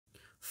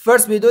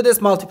First we do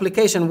this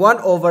multiplication, 1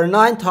 over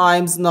 9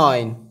 times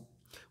 9.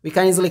 We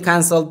can easily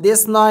cancel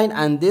this 9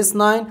 and this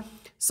 9.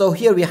 So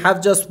here we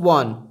have just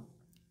 1.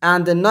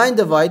 And the 9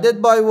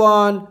 divided by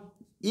 1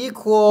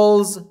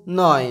 equals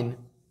 9.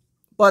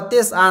 But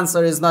this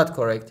answer is not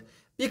correct,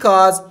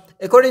 because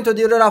according to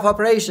the order of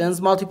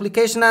operations,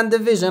 multiplication and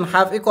division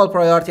have equal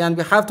priority and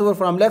we have to work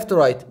from left to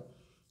right.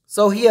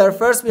 So here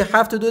first we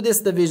have to do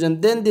this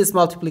division, then this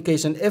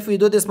multiplication. If we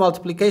do this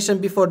multiplication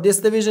before this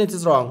division, it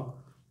is wrong.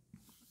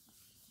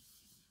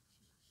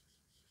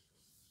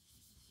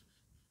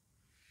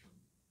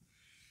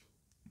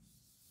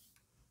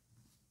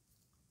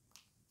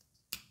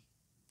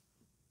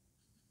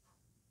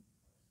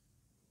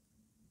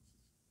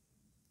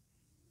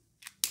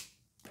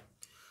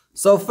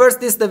 So first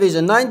this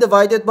division, 9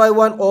 divided by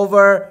 1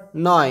 over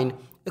 9.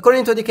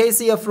 According to the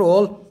KCF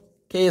rule,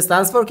 K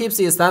stands for keep,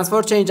 C stands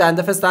for change, and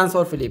F stands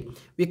for flip.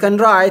 We can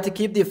write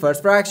keep the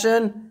first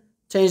fraction,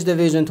 change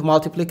division to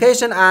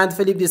multiplication, and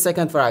flip the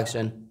second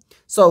fraction.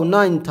 So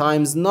 9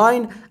 times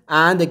 9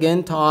 and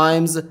again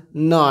times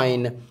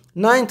 9.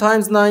 9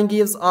 times 9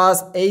 gives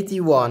us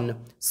 81.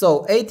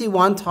 So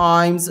 81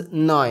 times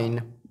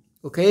 9.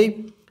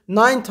 Okay?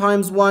 9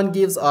 times 1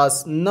 gives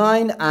us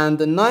 9, and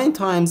 9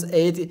 times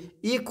 8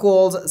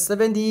 equals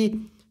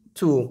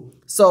 72.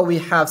 So we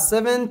have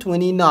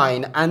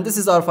 729, and this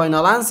is our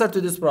final answer to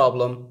this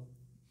problem.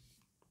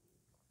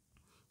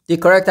 The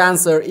correct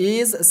answer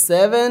is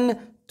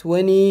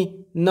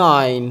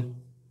 729.